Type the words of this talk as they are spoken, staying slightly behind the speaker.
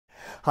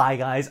Hi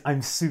guys,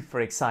 I'm super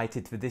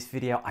excited for this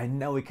video. I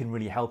know it can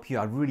really help you.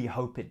 I really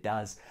hope it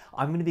does.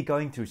 I'm going to be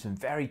going through some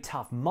very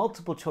tough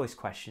multiple choice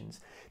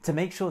questions to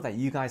make sure that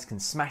you guys can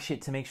smash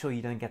it, to make sure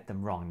you don't get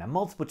them wrong. Now,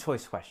 multiple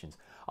choice questions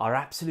are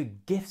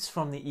absolute gifts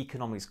from the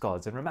economics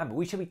gods. And remember,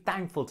 we should be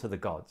thankful to the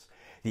gods,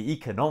 the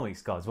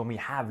economics gods, when we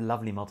have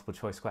lovely multiple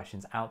choice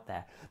questions out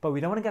there. But we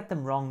don't want to get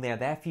them wrong. They're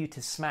there for you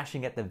to smash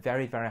and get the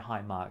very, very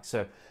high marks.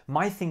 So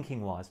my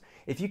thinking was,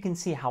 if you can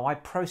see how I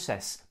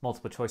process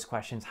multiple choice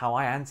questions, how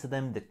I answer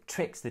them, the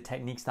tricks, the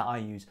techniques that I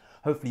use,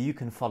 hopefully you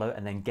can follow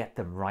and then get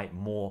them right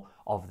more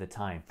of the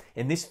time.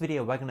 In this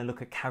video, we're going to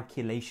look at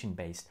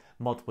calculation-based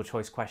multiple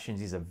choice questions.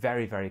 These are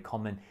very, very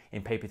common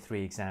in paper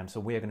 3 exams. So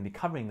we are going to be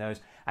covering those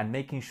and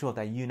making sure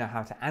that you know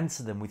how to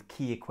answer them with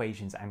key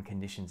equations and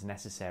conditions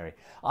necessary.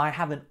 I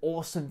have an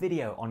awesome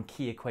video on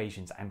key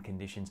equations and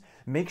conditions.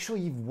 Make sure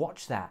you've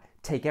watched that.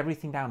 Take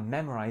everything down,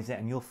 memorize it,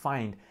 and you'll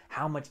find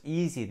how much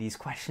easier these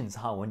questions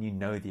are when you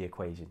know the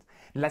equations.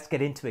 Let's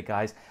get into it,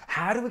 guys.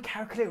 How do we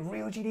calculate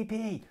real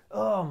GDP?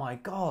 Oh my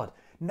God,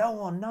 no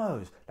one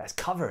knows. Let's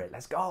cover it,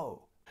 let's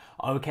go.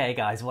 Okay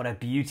guys, what a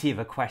beauty of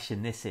a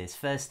question this is.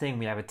 First thing,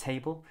 we have a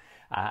table,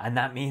 and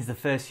that means the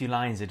first few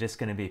lines are just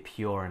going to be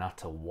pure and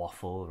utter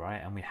waffle, right?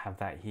 And we have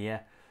that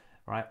here,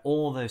 right?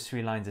 All those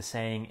 3 lines are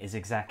saying is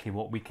exactly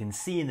what we can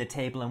see in the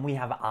table, and we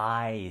have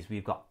eyes.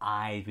 We've got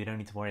eyes. We don't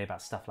need to worry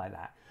about stuff like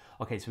that.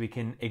 Okay, so we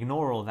can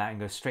ignore all that and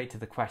go straight to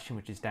the question,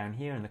 which is down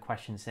here. And the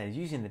question says,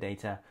 using the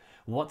data,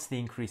 what's the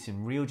increase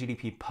in real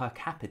GDP per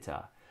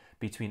capita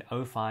between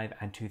 2005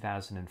 and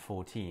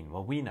 2014?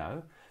 Well, we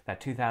know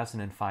that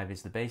 2005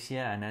 is the base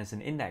year, and as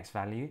an index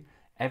value,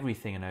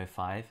 everything in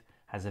 2005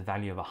 has a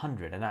value of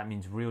 100, and that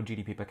means real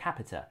GDP per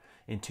capita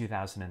in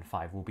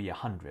 2005 will be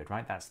 100,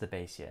 right? That's the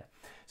base year.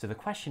 So the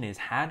question is,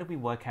 how do we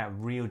work out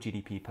real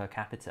GDP per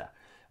capita?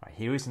 Right,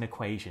 here is an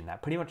equation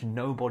that pretty much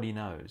nobody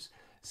knows.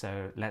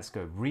 So let's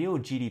go. Real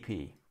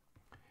GDP.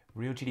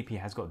 Real GDP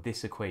has got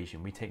this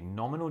equation. We take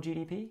nominal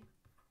GDP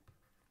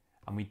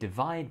and we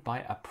divide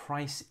by a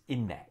price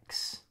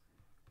index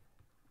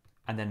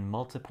and then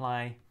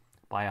multiply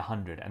by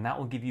 100, and that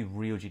will give you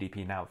real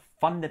GDP. Now,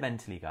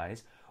 fundamentally,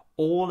 guys,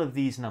 all of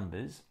these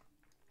numbers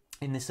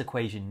in this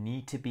equation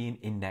need to be in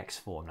index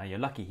form. Now, you're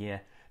lucky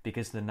here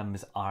because the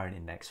numbers are in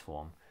index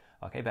form.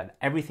 Okay, but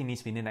everything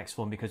needs to be in index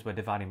form because we're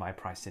dividing by a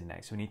price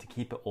index. So we need to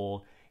keep it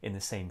all in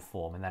the same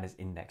form, and that is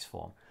index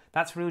form.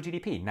 That's real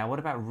GDP. Now, what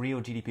about real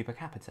GDP per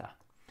capita?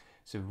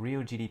 So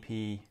real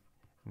GDP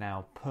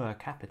now per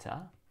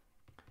capita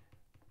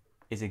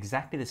is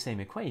exactly the same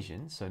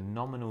equation. So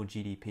nominal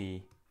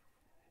GDP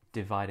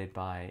divided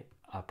by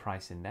a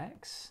price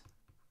index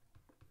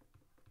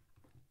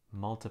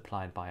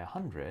multiplied by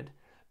 100.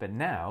 But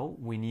now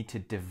we need to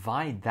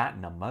divide that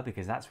number,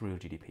 because that's real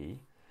GDP,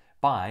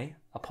 by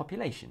a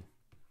population.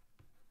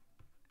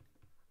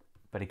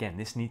 But again,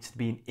 this needs to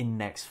be in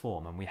index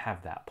form, and we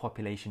have that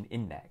population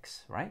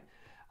index, right?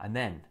 And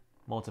then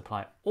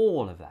multiply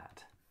all of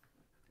that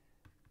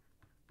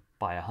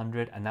by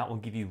 100, and that will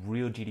give you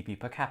real GDP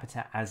per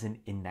capita as an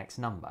index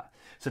number.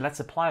 So let's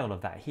apply all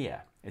of that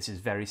here. This is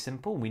very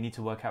simple. We need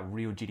to work out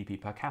real GDP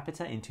per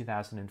capita in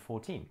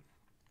 2014.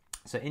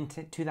 So in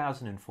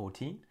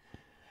 2014,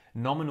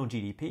 nominal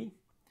GDP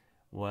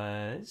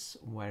was,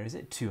 where is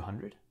it?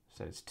 200.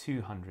 So it's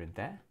 200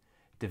 there,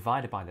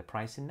 divided by the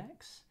price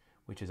index,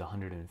 which is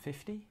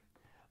 150,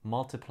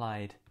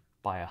 multiplied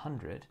by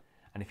 100.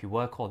 And if you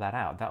work all that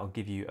out, that will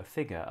give you a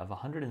figure of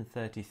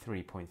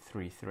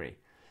 133.33.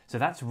 So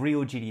that's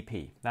real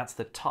GDP. That's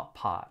the top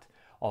part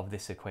of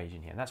this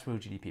equation here. That's real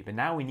GDP. But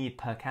now we need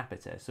per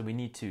capita. So we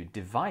need to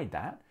divide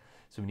that.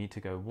 So we need to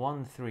go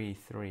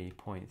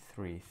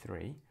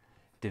 133.33,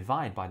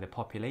 divide by the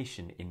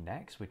population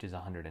index, which is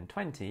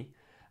 120,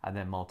 and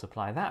then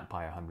multiply that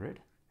by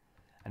 100.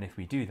 And if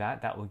we do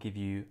that, that will give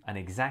you an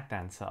exact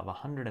answer of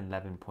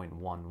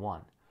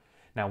 111.11.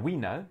 Now, we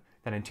know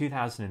that in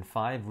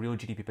 2005, real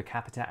GDP per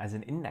capita as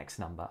an index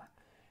number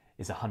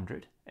is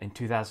 100. In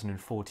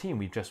 2014,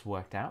 we've just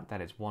worked out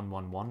that it's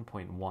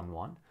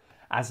 111.11.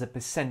 As a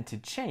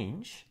percentage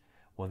change,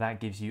 well, that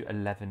gives you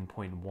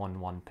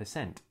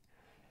 11.11%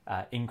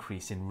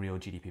 increase in real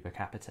GDP per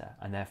capita.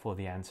 And therefore,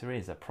 the answer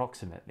is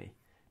approximately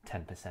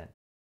 10%.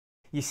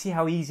 You see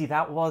how easy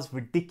that was?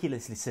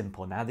 Ridiculously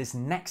simple. Now, this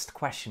next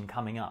question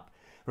coming up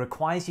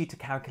requires you to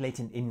calculate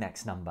an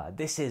index number.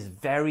 This is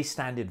very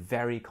standard,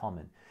 very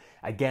common.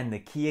 Again, the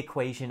key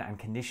equation and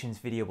conditions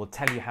video will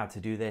tell you how to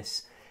do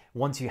this.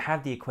 Once you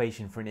have the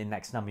equation for an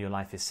index number, your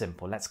life is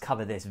simple. Let's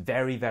cover this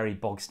very, very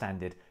bog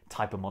standard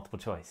type of multiple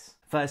choice.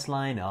 First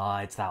line,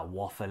 it's that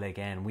waffle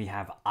again. We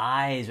have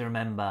eyes,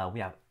 remember. We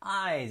have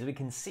eyes. We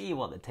can see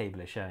what the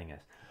table is showing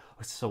us.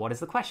 So what is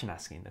the question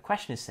asking? The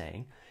question is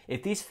saying,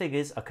 if these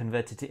figures are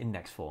converted to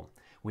index form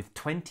with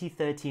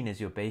 2013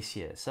 as your base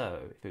year,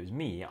 so if it was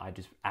me, I'd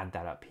just add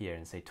that up here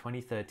and say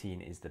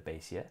 2013 is the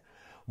base year,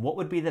 what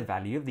would be the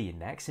value of the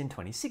index in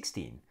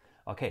 2016?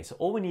 Okay, so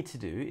all we need to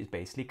do is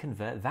basically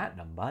convert that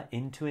number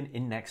into an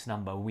index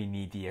number. We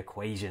need the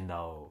equation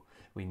though.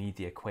 We need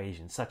the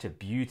equation. Such a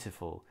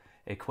beautiful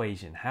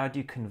equation. How do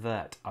you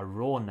convert a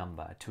raw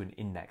number to an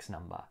index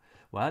number?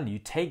 Well, you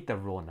take the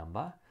raw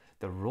number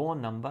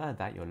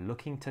that you're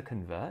looking to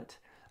convert,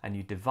 and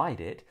you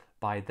divide it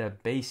by the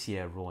base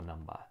year raw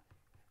number.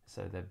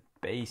 So the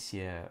base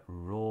year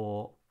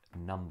raw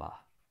number,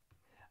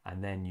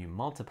 and then you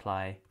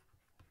multiply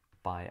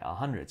by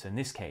 100. So in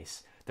this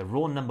case, the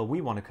raw number we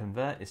want to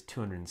convert is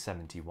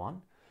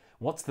 271.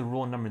 What's the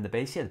raw number in the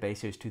base year? The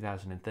base year is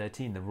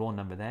 2013. The raw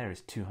number there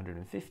is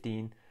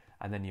 215.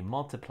 And then you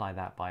multiply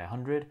that by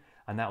 100,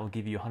 and that will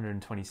give you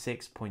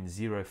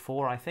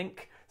 126.04, I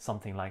think,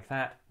 something like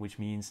that, which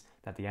means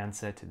that the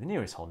answer to the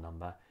nearest whole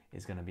number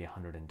is going to be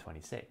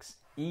 126.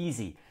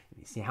 Easy.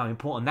 You see how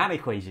important that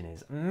equation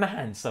is?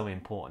 Man, so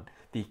important.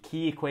 The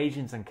key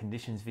equations and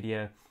conditions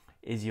video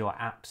is your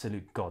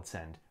absolute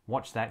godsend.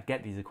 Watch that,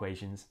 get these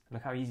equations.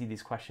 Look how easy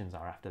these questions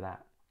are after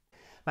that.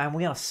 Man,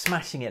 we are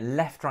smashing it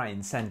left, right,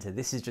 and center.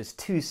 This is just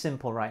too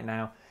simple right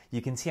now.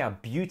 You can see how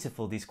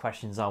beautiful these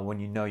questions are when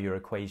you know your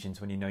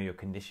equations, when you know your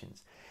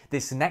conditions.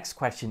 This next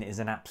question is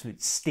an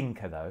absolute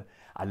stinker though.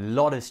 A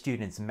lot of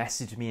students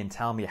message me and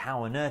tell me,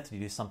 how on earth do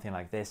you do something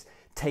like this?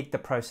 Take the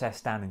process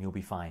down and you'll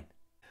be fine.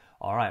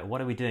 All right, what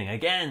are we doing?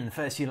 Again, the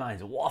first few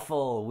lines,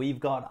 waffle, we've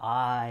got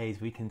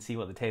eyes. We can see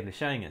what the table is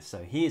showing us.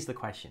 So here's the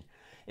question.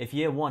 If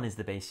year one is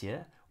the base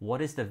year, what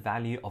is the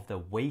value of the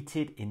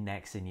weighted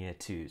index in year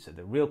two? So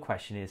the real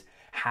question is,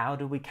 how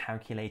do we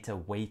calculate a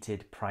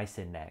weighted price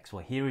index?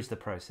 Well, here is the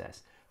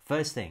process.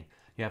 First thing,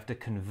 you have to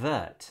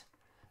convert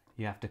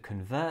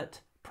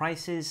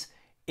prices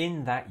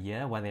in that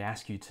year where they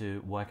ask you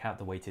to work out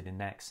the weighted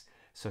index.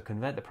 So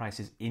convert the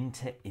prices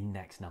into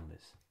index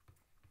numbers,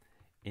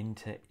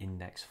 into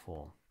index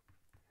form.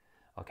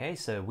 Okay,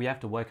 so we have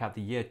to work out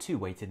the year two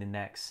weighted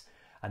index,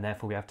 and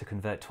therefore we have to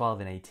convert 12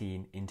 and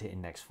 18 into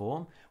index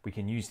form. We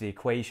can use the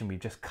equation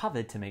we've just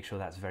covered to make sure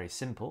that's very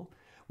simple.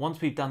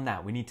 Once we've done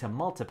that, we need to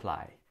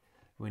multiply.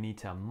 We need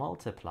to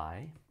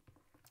multiply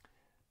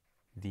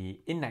the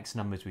index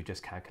numbers we've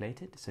just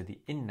calculated. So the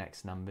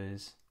index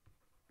numbers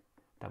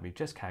that we've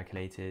just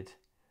calculated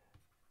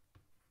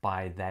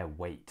by their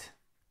weight.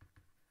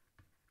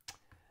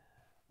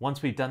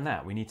 Once we've done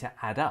that, we need to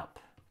add up.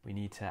 We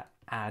need to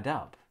add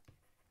up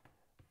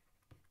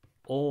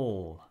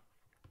all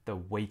the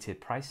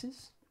weighted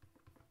prices.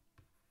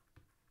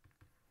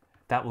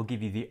 That will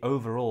give you the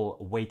overall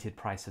weighted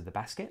price of the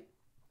basket.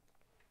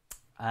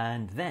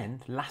 And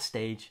then, last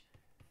stage,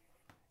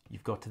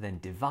 you've got to then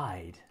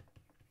divide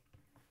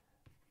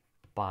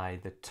by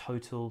the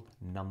total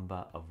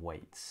number of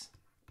weights.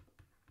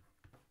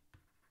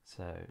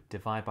 So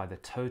divide by the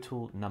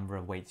total number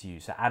of weights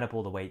used. So add up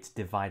all the weights,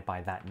 divide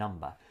by that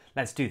number.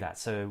 Let's do that.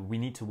 So we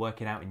need to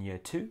work it out in year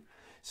two.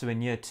 So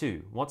in year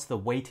two, what's the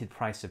weighted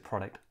price of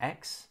product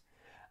X?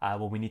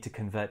 Well, we need to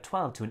convert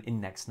 12 to an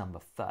index number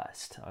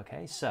first.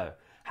 Okay, so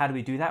how do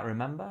we do that?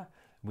 Remember,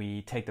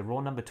 we take the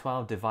raw number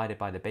 12 divided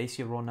by the base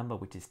year raw number,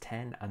 which is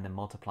 10, and then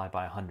multiply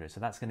by 100. So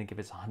that's going to give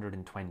us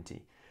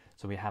 120.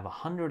 So we have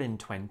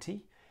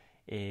 120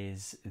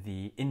 is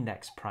the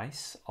index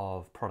price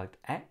of product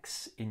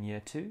X in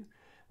year two,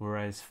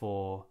 whereas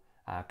for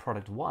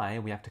product Y,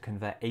 we have to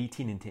convert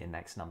 18 into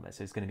index numbers.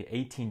 So it's going to be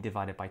 18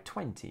 divided by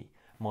 20,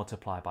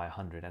 multiply by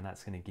 100, and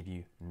that's going to give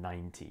you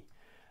 90.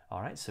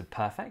 All right, so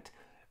perfect.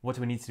 What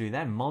do we need to do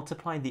then?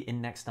 Multiply the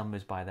index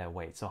numbers by their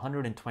weight. So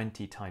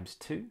 120 times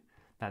 2,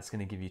 that's going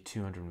to give you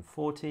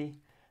 240.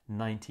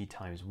 90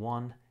 times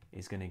 1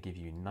 is going to give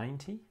you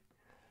 90.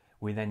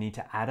 We then need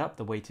to add up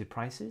the weighted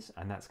prices,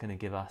 and that's going to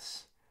give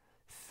us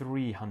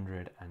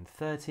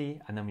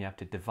 330. And then we have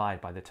to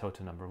divide by the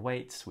total number of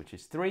weights, which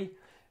is 3.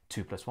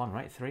 2 plus 1,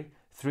 right? 3.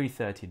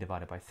 330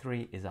 divided by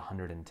 3 is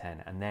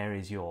 110. And there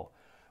is your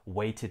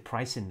weighted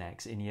price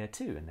index in year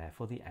two, and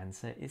therefore the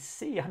answer is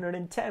C,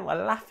 110.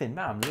 We're laughing,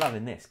 man, I'm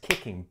loving this,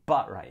 kicking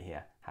butt right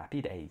here.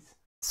 Happy days.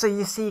 So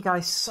you see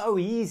guys, so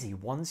easy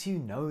once you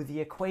know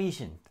the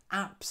equation.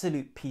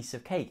 Absolute piece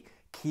of cake.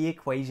 Key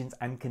equations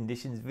and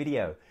conditions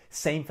video.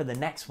 Same for the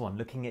next one,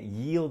 looking at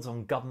yields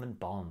on government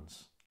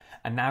bonds.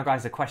 And now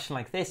guys, a question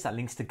like this that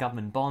links to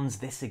government bonds.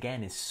 This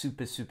again is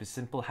super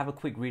simple. Have a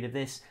quick read of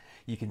this.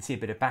 You can see a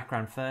bit of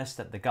background first,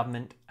 that the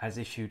government has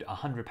issued a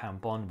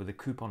 £100 bond with a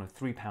coupon of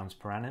 £3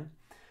 per annum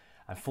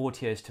and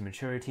 40 years to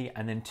maturity.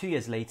 And then 2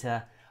 years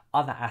later,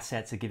 other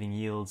assets are giving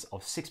yields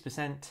of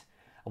 6%.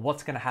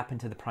 What's going to happen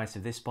to the price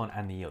of this bond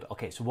and the yield?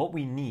 Okay, so what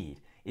we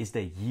need is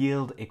the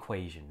yield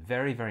equation.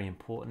 Very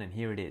important, and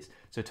here it is.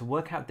 So to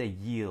work out the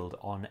yield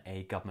on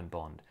a government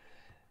bond,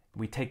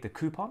 we take the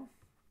coupon,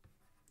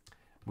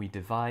 we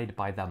divide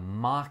by the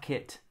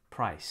market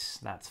price.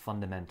 That's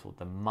fundamental,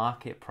 the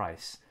market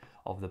price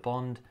of the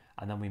bond,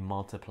 and then we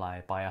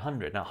multiply by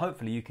 100. Now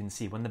hopefully you can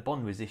see when the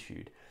bond was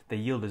issued, the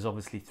yield is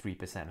obviously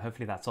 3%.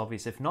 Hopefully that's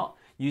obvious. If not,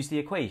 use the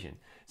equation.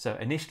 So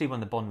initially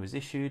when the bond was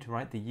issued,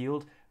 right, the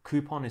yield,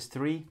 coupon is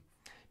 3,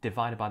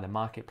 divided by the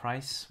market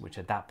price, which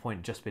at that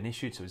point just been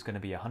issued, so it's going to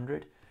be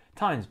 100,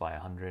 times by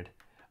 100,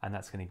 and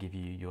that's going to give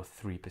you your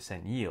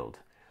 3% yield.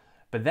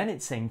 But then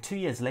it's saying 2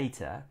 years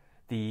later,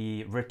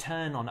 the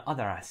return on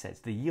other assets,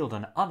 the yield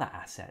on other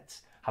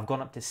assets have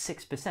gone up to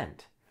 6%.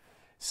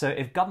 So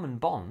if government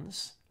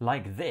bonds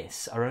like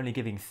this are only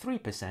giving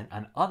 3%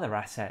 and other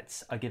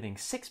assets are giving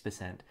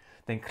 6%,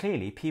 then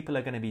clearly people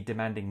are going to be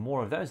demanding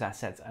more of those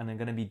assets and are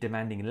going to be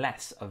demanding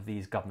less of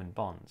these government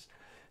bonds.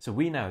 So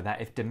we know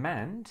that if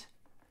demand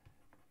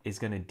is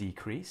going to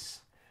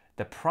decrease,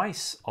 the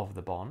price of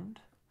the bond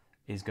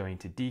is going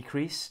to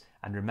decrease.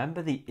 And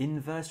remember the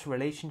inverse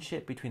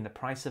relationship between the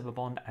price of a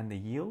bond and the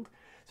yield.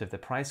 So if the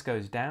price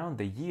goes down,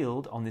 the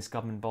yield on this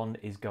government bond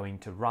is going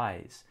to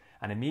rise.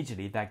 And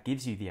immediately that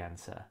gives you the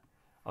answer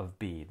of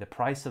B. The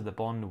price of the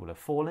bond will have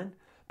fallen,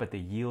 but the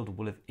yield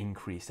will have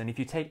increased. And if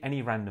you take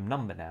any random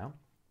number now,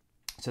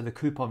 so the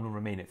coupon will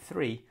remain at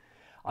 3,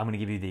 I'm going to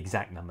give you the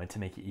exact number to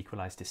make it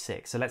equalize to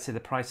 6. So let's say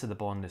the price of the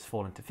bond has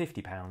fallen to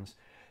 £50.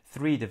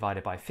 3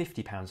 divided by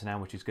 £50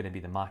 now, which is going to be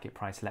the market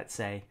price, let's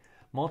say,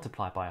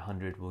 multiplied by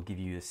 100 will give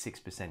you a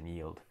 6%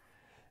 yield.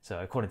 So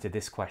according to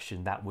this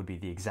question, that would be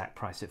the exact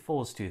price it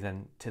falls to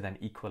then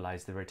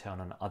equalize the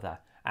return on other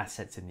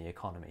assets in the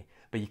economy.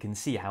 But you can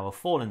see how a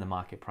fall in the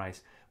market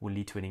price will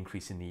lead to an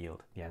increase in the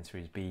yield. The answer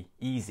is B,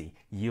 easy.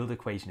 Yield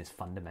equation is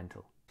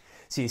fundamental.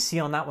 So you see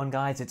on that one,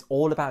 guys, it's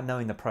all about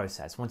knowing the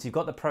process. Once you've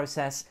got the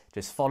process,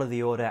 just follow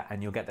the order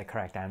and you'll get the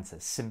correct answer.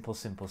 Simple,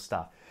 simple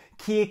stuff.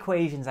 Key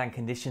equations and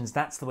conditions,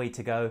 that's the way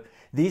to go.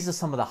 These are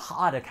some of the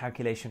harder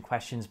calculation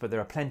questions, but there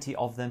are plenty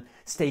of them.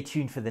 Stay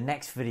tuned for the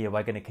next video.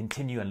 We're going to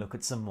continue and look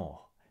at some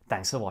more.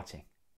 Thanks for watching.